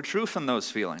little bit of truth in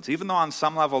those feelings. Even though on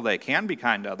some level they can be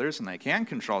kind to others and they can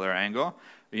control their anger,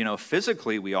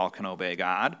 physically we all can obey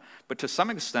God, but to some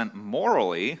extent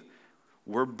morally,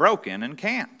 we're broken and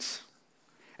can't.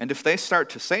 And if they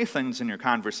start to say things in your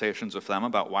conversations with them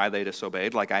about why they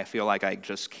disobeyed, like I feel like I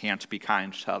just can't be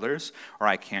kind to others, or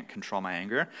I can't control my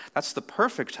anger, that's the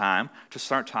perfect time to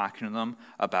start talking to them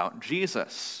about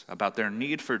Jesus, about their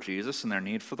need for Jesus and their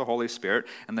need for the Holy Spirit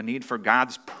and the need for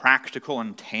God's practical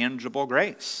and tangible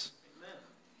grace.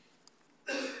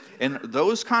 Amen. And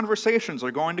those conversations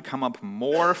are going to come up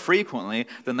more frequently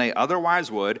than they otherwise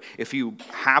would if you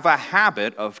have a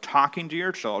habit of talking to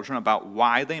your children about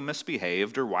why they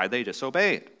misbehaved or why they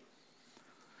disobeyed.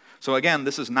 So again,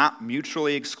 this is not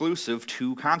mutually exclusive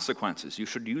to consequences. You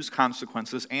should use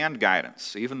consequences and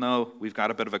guidance. Even though we've got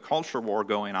a bit of a culture war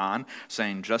going on,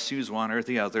 saying just use one or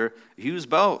the other, use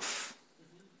both.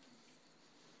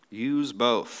 Use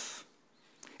both.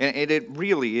 And it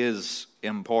really is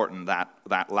important, that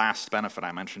last benefit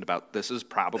I mentioned about this is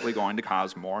probably going to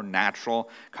cause more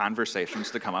natural conversations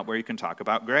to come up where you can talk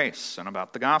about grace and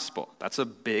about the gospel. That's a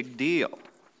big deal.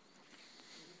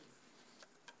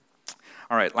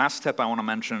 All right, last tip I want to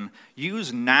mention,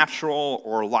 use natural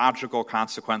or logical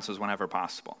consequences whenever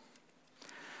possible.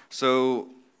 So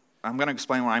I'm going to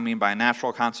explain what I mean by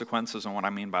natural consequences and what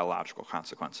I mean by logical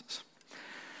consequences.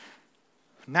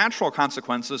 Natural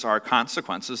consequences are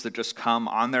consequences that just come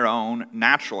on their own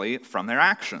naturally from their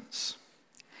actions.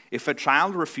 If a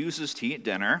child refuses to eat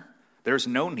dinner, there's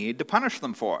no need to punish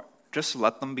them for it. Just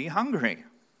let them be hungry.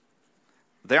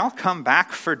 They'll come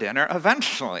back for dinner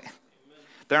eventually.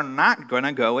 They're not going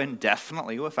to go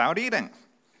indefinitely without eating.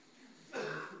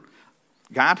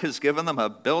 God has given them a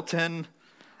built-in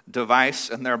device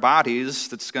in their bodies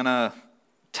that's going to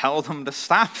tell them to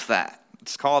stop that.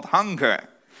 It's called hunger.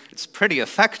 It's pretty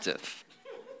effective.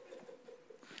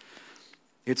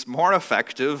 It's more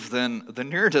effective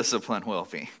than your discipline will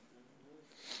be.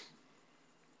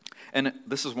 And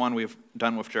this is one we've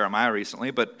done with Jeremiah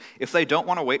recently, but if they don't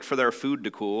want to wait for their food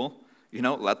to cool,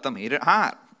 let them eat it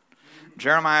hot.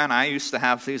 Jeremiah and I used to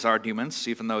have these arguments,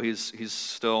 even though he's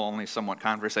still only somewhat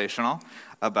conversational,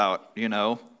 about,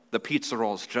 the pizza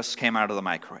rolls just came out of the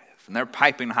microwave, and they're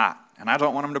piping hot, and I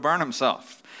don't want him to burn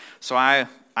himself. So I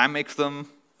make them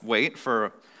wait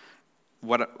for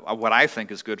what I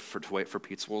think is good to wait for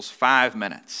pizza rolls, 5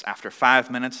 minutes. After 5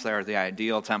 minutes, they're the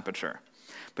ideal temperature.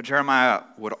 But Jeremiah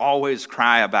would always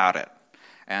cry about it,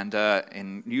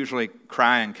 and usually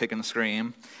cry and kick and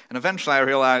scream. And eventually I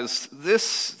realized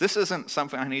this isn't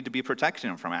something I need to be protecting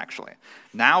him from, actually.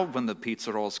 Now when the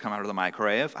pizza rolls come out of the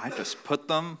microwave, I just put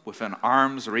them within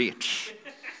arm's reach.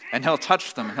 And he'll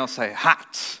touch them, and he'll say,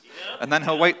 hot. And then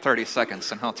he'll wait 30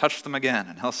 seconds, and he'll touch them again,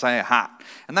 and he'll say, hot.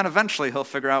 And then eventually he'll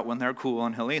figure out when they're cool,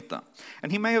 and he'll eat them.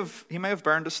 And he may have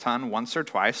burned his tongue once or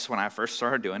twice when I first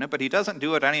started doing it, but he doesn't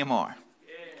do it anymore.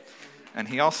 And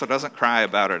he also doesn't cry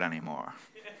about it anymore.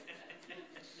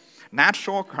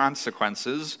 Natural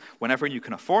consequences, whenever you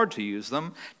can afford to use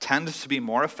them, tend to be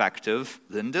more effective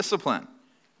than discipline.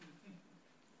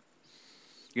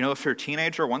 You know, if your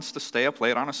teenager wants to stay up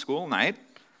late on a school night,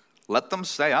 let them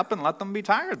stay up and let them be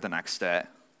tired the next day.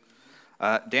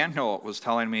 Daniel was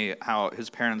telling me how his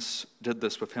parents did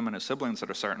this with him and his siblings at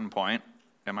a certain point.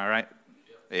 Am I right?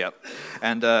 Yep.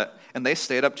 And they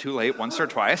stayed up too late once or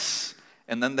twice,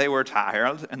 and then they were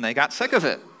tired, and they got sick of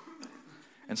it.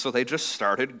 And so they just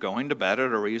started going to bed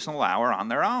at a reasonable hour on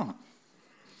their own,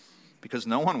 because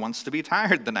no one wants to be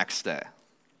tired the next day.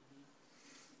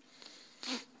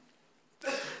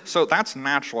 So that's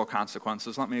natural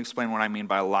consequences. Let me explain what I mean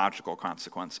by logical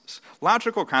consequences.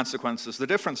 Logical consequences, the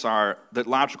difference are that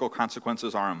logical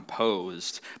consequences are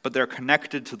imposed, but they're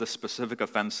connected to the specific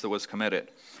offense that was committed.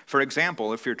 For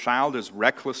example, if your child is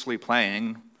recklessly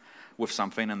playing with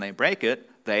something and they break it,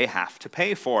 they have to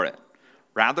pay for it.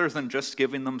 Rather than just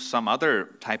giving them some other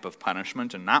type of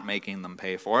punishment and not making them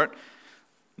pay for it,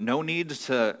 no need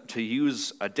to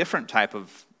use a different type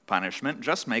of punishment,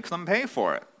 just make them pay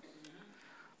for it.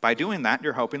 By doing that,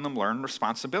 you're helping them learn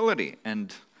responsibility,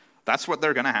 and that's what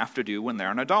they're going to have to do when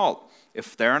they're an adult.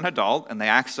 If they're an adult and they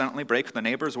accidentally break the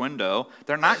neighbor's window,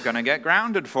 they're not going to get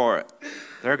grounded for it.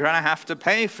 They're going to have to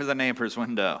pay for the neighbor's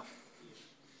window.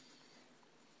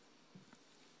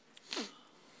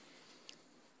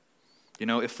 You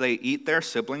know, if they eat their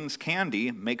siblings'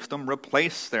 candy, make them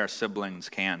replace their siblings'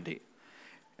 candy.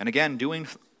 And again,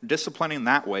 disciplining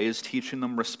that way is teaching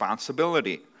them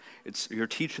responsibility. You're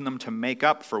teaching them to make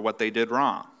up for what they did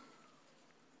wrong.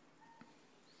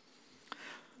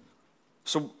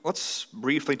 So let's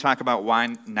briefly talk about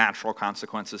why natural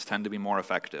consequences tend to be more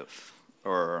effective,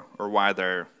 or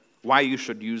why you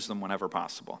should use them whenever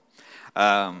possible.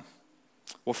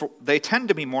 They tend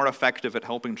to be more effective at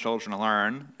helping children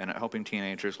learn and at helping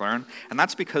teenagers learn, and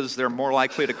that's because they're more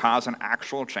likely to cause an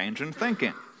actual change in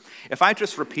thinking. If I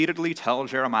just repeatedly tell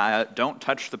Jeremiah, don't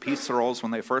touch the pizza rolls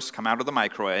when they first come out of the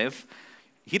microwave,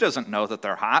 he doesn't know that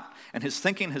they're hot, and his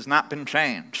thinking has not been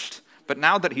changed. But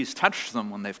now that he's touched them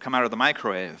when they've come out of the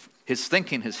microwave, his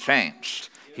thinking has changed.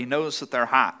 He knows that they're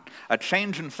hot. A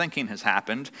change in thinking has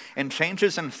happened, and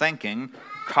changes in thinking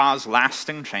cause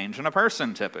lasting change in a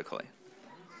person, typically.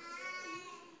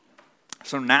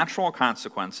 So natural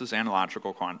consequences and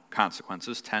logical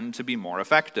consequences tend to be more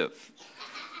effective.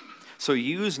 So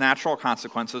use natural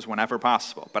consequences whenever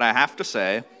possible. But I have to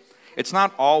say, it's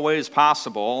not always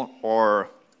possible or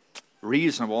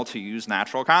reasonable to use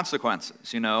natural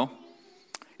consequences. You know,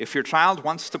 if your child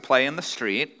wants to play in the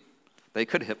street, they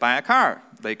could get hit by a car.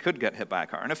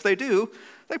 And if they do,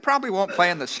 they probably won't play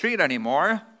in the street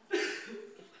anymore.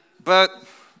 But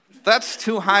that's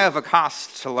too high of a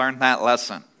cost to learn that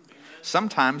lesson.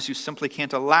 Sometimes you simply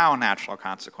can't allow natural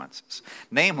consequences.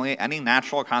 Namely, any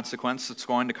natural consequence that's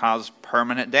going to cause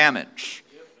permanent damage.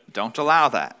 Don't allow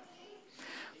that.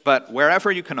 But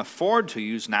wherever you can afford to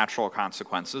use natural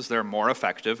consequences, they're more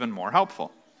effective and more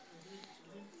helpful.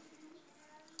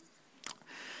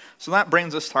 So that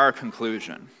brings us to our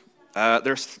conclusion.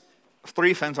 There's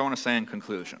 3 things I want to say in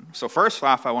conclusion. So first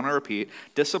off, I want to repeat,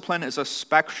 discipline is a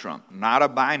spectrum, not a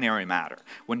binary matter.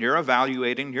 When you're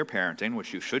evaluating your parenting,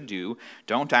 which you should do,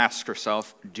 don't ask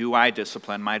yourself, do I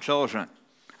discipline my children?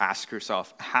 Ask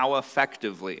yourself, how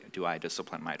effectively do I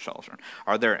discipline my children?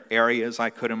 Are there areas I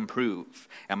could improve?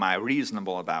 Am I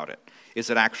reasonable about it?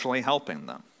 Is it actually helping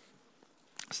them?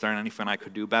 Is there anything I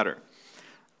could do better?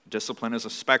 Discipline is a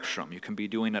spectrum. You can be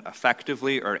doing it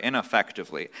effectively or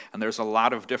ineffectively, and there's a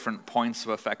lot of different points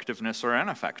of effectiveness or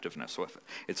ineffectiveness with it.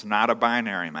 It's not a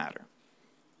binary matter.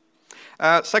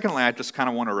 Secondly, I just kind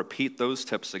of want to repeat those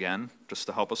tips again, just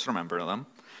to help us remember them.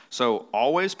 So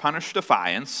always punish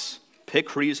defiance,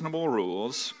 pick reasonable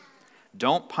rules,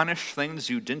 don't punish things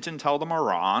you didn't tell them are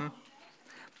wrong,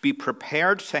 be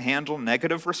prepared to handle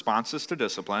negative responses to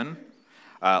discipline,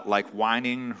 like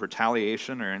whining,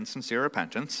 retaliation, or insincere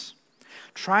repentance.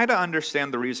 Try to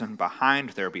understand the reason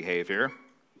behind their behavior.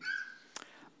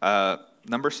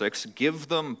 Number 6, give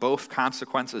them both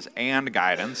consequences and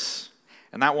guidance.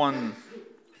 And that one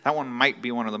might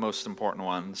be one of the most important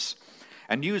ones.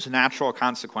 And use natural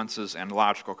consequences and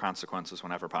logical consequences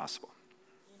whenever possible.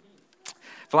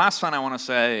 The last thing I want to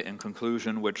say in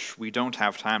conclusion, which we don't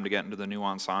have time to get into the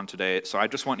nuance on today, so I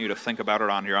just want you to think about it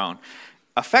on your own.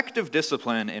 Effective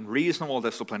discipline and reasonable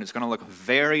discipline is going to look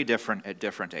very different at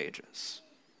different ages.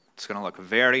 It's going to look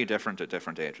very different at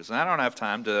different ages. And I don't have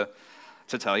time to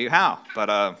tell you how,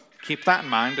 but keep that in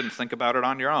mind and think about it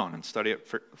on your own and study it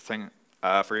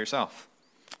for yourself.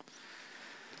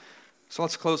 So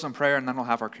let's close in prayer, and then we'll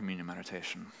have our communion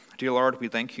meditation. Dear Lord, we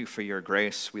thank you for your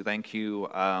grace. We thank you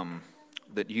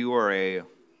that you are a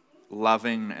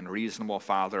loving and reasonable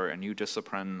Father, and you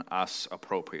discipline us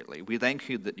appropriately. We thank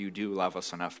you that you do love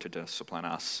us enough to discipline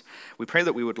us. We pray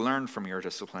that we would learn from your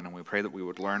discipline, and we pray that we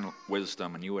would learn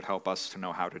wisdom, and you would help us to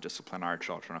know how to discipline our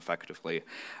children effectively.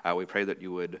 We pray that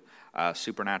you would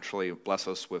supernaturally bless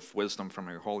us with wisdom from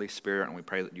your Holy Spirit, and we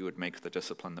pray that you would make the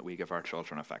discipline that we give our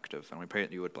children effective, and we pray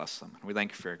that you would bless them. And we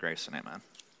thank you for your grace, and amen.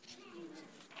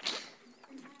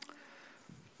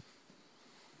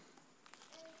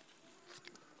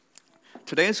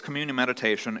 Today's communion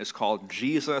meditation is called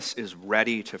Jesus is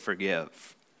Ready to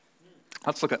Forgive.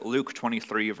 Let's look at Luke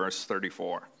 23, verse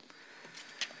 34.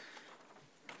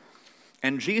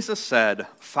 And Jesus said,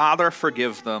 Father,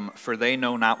 forgive them, for they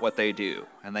know not what they do.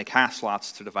 And they cast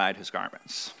lots to divide his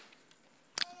garments.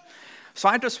 So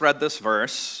I just read this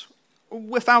verse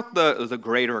without the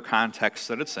greater context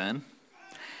that it's in.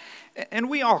 And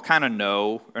we all kind of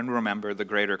know and remember the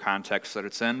greater context that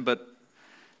it's in, but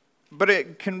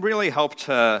it can really help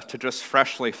to just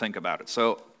freshly think about it.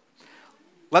 So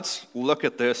let's look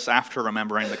at this after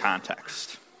remembering the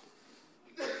context.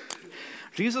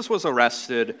 Jesus was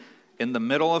arrested in the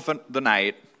middle of the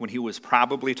night when he was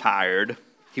probably tired.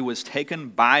 He was taken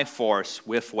by force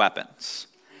with weapons.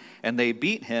 And they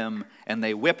beat him and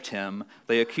they whipped him.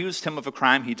 They accused him of a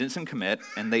crime he didn't commit,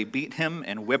 and they beat him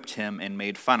and whipped him and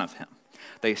made fun of him.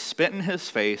 They spit in his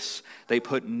face. They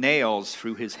put nails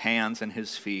through his hands and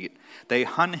his feet. They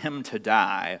hung him to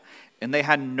die, and they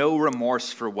had no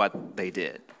remorse for what they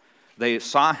did. They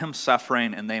saw him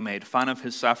suffering, and they made fun of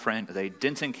his suffering. They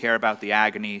didn't care about the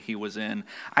agony he was in.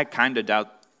 I kind of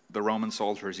doubt the Roman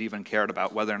soldiers even cared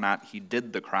about whether or not he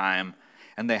did the crime,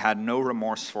 and they had no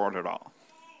remorse for it at all.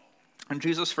 And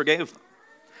Jesus forgave them.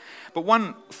 But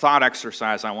one thought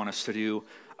exercise I want us to do,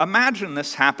 imagine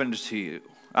this happened to you.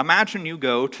 Imagine you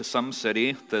go to some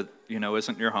city that,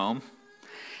 isn't your home,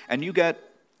 and you get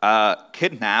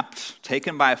kidnapped,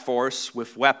 taken by force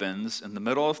with weapons in the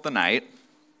middle of the night,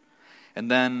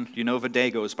 and then, the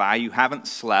day goes by, you haven't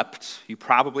slept, you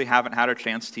probably haven't had a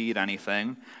chance to eat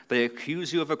anything, they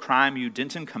accuse you of a crime you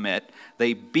didn't commit,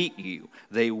 they beat you,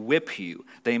 they whip you,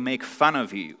 they make fun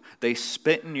of you, they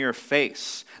spit in your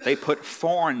face, they put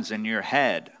thorns in your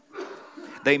head.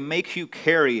 They make you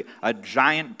carry a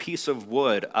giant piece of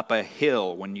wood up a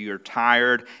hill when you're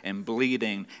tired and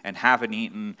bleeding and haven't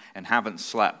eaten and haven't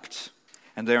slept.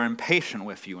 And they're impatient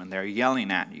with you and they're yelling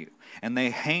at you. And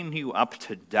they hang you up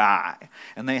to die.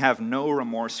 And they have no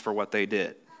remorse for what they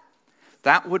did.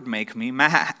 That would make me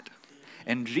mad.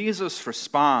 And Jesus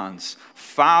responds,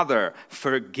 Father,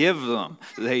 forgive them.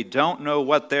 They don't know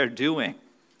what they're doing.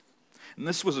 And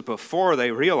this was before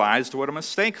they realized what a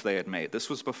mistake they had made. This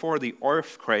was before the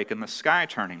earthquake and the sky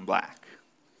turning black.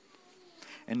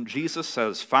 And Jesus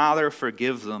says, Father,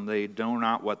 forgive them. They know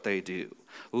not what they do.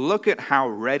 Look at how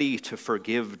ready to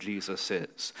forgive Jesus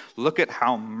is. Look at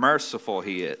how merciful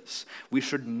he is. We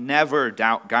should never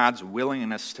doubt God's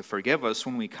willingness to forgive us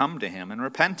when we come to him in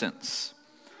repentance.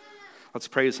 Let's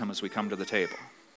praise him as we come to the table.